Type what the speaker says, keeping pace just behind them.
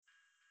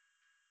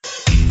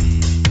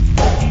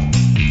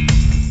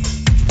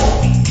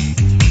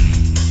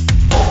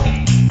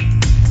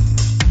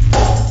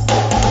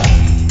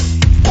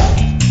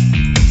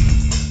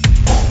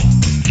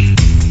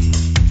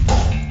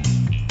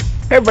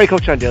Hey everybody,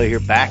 Coach John Daly here,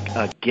 back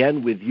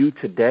again with you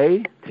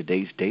today.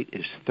 Today's date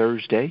is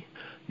Thursday,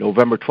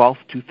 November 12th,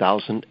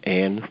 2020.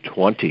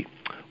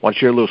 I want to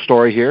share a little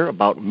story here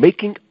about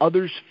making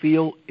others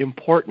feel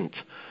important.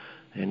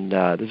 And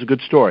this is a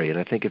good story, and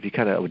I think if you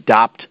kind of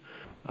adopt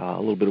a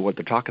little bit of what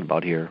they're talking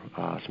about here,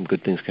 some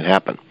good things can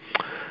happen.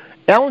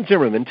 Alan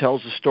Zimmerman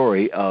tells the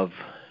story of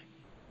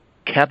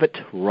Cabot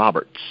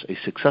Roberts, a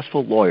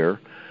successful lawyer,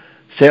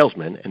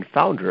 salesman, and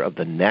founder of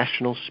the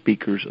National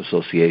Speakers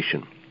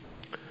Association.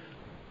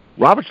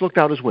 Roberts looked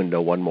out his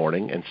window one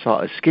morning and saw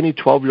a skinny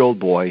 12-year-old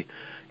boy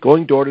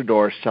going door to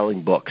door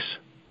selling books.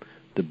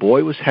 The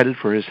boy was headed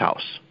for his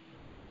house.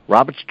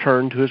 Roberts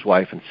turned to his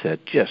wife and said,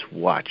 "Just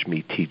watch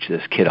me teach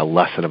this kid a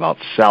lesson about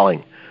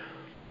selling."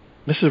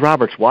 Mrs.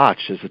 Roberts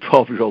watched as the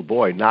 12-year-old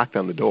boy knocked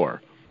on the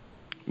door.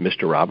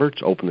 Mr.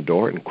 Roberts opened the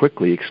door and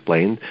quickly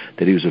explained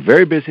that he was a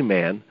very busy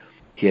man.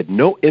 He had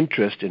no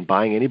interest in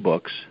buying any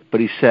books, but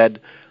he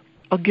said,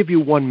 "I'll give you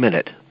 1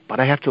 minute,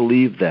 but I have to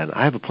leave then.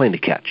 I have a plane to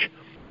catch."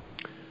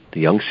 The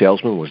young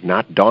salesman was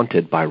not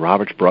daunted by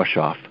Robert's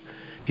brush-off.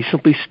 He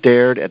simply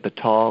stared at the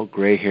tall,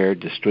 gray-haired,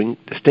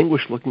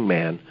 distinguished-looking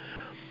man,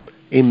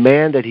 a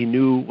man that he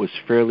knew was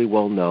fairly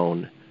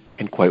well-known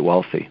and quite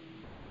wealthy.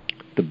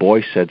 The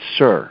boy said,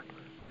 "Sir,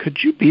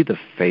 could you be the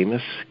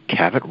famous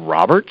Cabot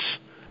Roberts?"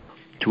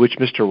 To which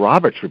Mr.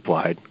 Roberts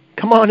replied,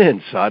 "Come on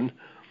in, son."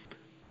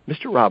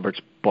 Mr. Roberts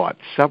bought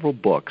several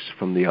books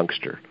from the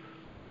youngster,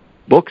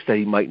 books that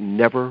he might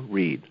never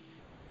read.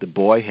 The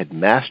boy had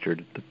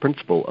mastered the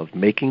principle of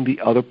making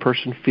the other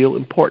person feel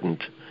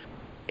important,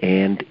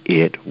 and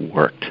it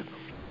worked.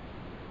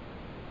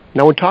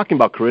 Now, when talking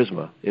about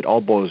charisma, it all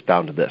boils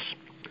down to this.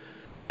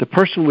 The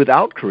person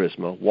without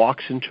charisma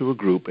walks into a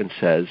group and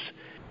says,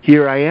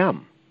 "Here I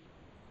am."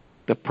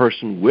 The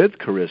person with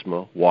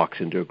charisma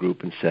walks into a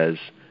group and says,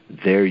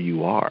 "There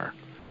you are."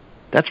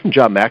 That's from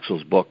John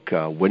Maxwell's book,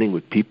 Winning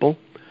with People.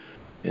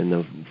 And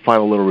the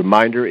final little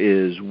reminder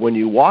is, when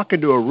you walk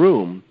into a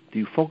room, do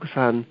you focus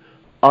on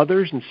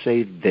others and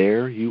say,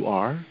 "There you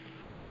are"?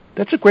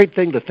 That's a great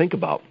thing to think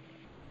about.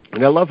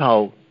 And I love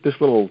how this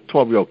little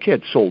 12-year-old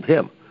kid sold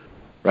him,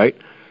 right?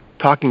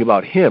 Talking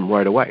about him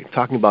right away,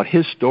 talking about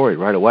his story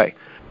right away.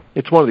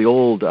 It's one of the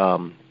old,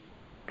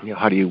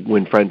 how do you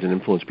win friends and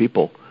influence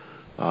people?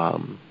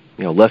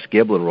 Les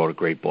Giblin wrote a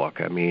great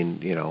book. I mean,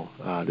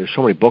 there's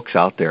so many books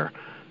out there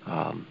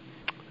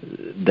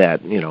that,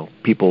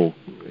 people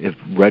have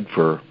read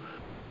for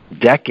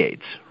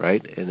decades,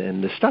 right?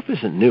 And the stuff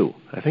isn't new.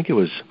 I think it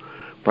was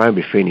Brian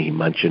Buffini, he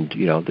mentioned,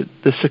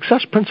 the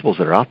success principles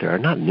that are out there are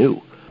not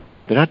new.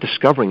 They're not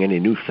discovering any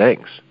new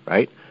things,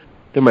 right?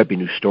 There might be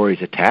new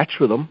stories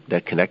attached with them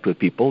that connect with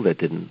people that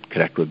didn't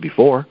connect with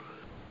before.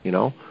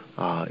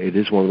 It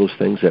is one of those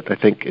things that I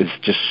think is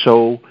just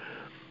so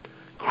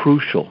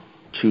crucial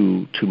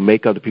to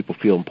make other people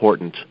feel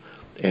important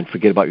and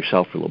forget about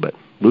yourself for a little bit.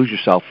 Lose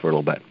yourself for a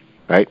little bit,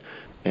 right?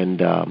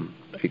 And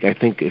I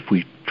think if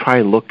we try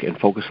and look and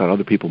focus on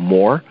other people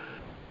more,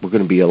 we're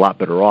going to be a lot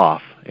better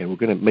off, and we're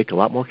going to make a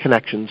lot more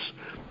connections.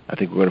 I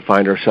think we're going to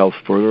find ourselves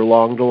further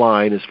along the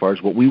line as far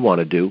as what we want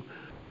to do.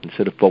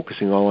 Instead of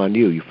focusing all on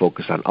you, you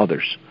focus on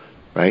others,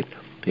 right?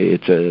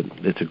 It's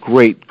a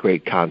great,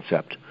 great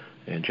concept,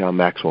 and John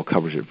Maxwell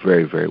covers it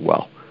very, very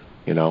well.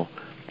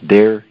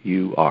 There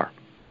you are.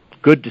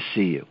 Good to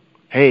see you.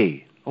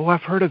 Hey,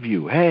 I've heard of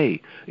you. Hey.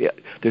 Yeah,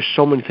 there's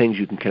so many things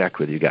you can connect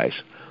with, you guys,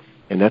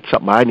 and that's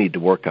something I need to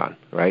work on,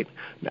 right?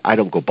 I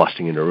don't go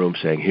busting in a room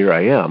saying, "Here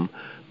I am,"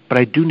 but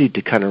I do need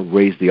to kind of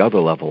raise the other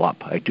level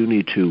up. I do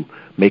need to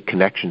make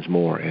connections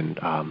more and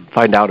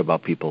find out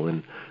about people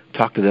and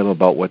talk to them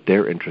about what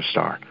their interests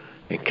are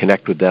and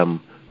connect with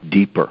them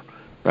deeper,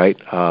 right?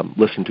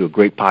 Listen to a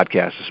great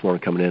podcast this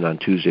morning coming in on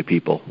Tuesday,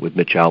 People, with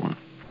Mitch Albom.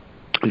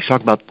 He's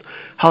talking about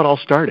how it all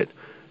started,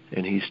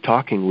 and he's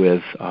talking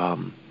with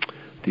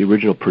the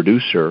original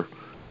producer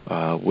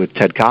with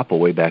Ted Koppel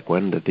way back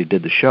when that they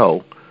did the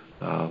show,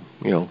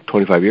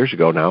 25 years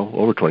ago now,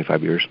 over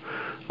 25 years,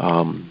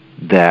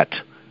 that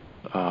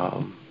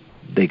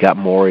they got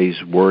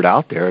Maury's word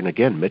out there. And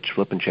again, Mitch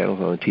flipping channels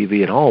on the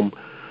TV at home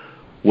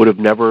would have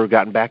never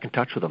gotten back in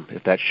touch with him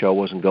if that show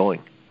wasn't going,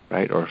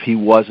 right? Or if he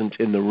wasn't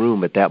in the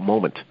room at that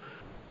moment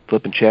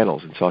flipping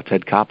channels and saw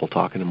Ted Koppel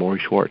talking to Maury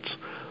Schwartz.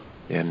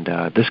 And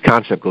this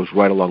concept goes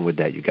right along with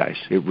that, you guys.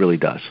 It really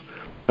does.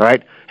 All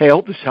right? Hey, I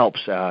hope this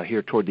helps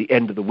here toward the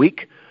end of the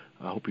week.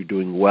 I hope you're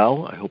doing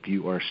well. I hope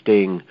you are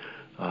staying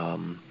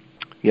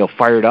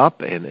fired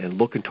up and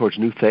looking towards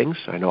new things.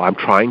 I know I'm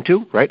trying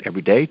to, right?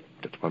 Every day.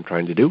 That's what I'm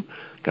trying to do.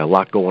 Got a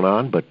lot going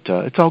on, but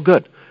it's all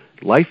good.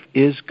 Life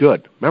is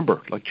good.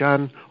 Remember, like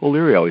John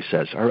O'Leary always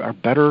says, our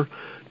better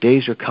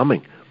days are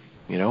coming.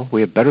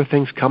 We have better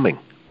things coming.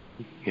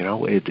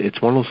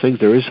 It's one of those things.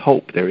 There is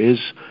hope. There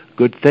is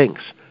good things.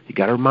 You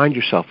got to remind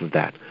yourself of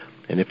that.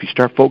 And if you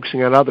start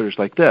focusing on others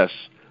like this,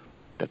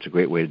 that's a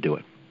great way to do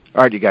it.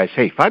 All right, you guys.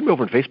 Hey, find me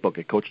over on Facebook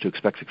at Coach to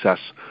Expect Success,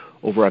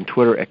 over on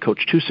Twitter at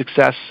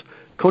Coach2Success,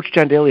 Coach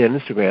John Daly on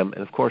Instagram,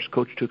 and, of course,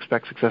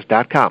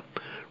 Coach2ExpectSuccess.com.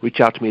 Reach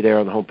out to me there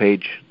on the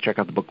homepage. Check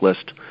out the book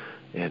list.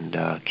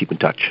 and keep in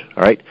touch.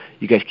 All right?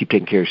 You guys keep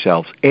taking care of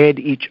yourselves and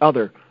each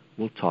other.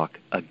 We'll talk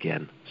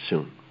again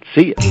soon.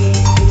 See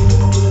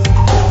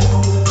ya.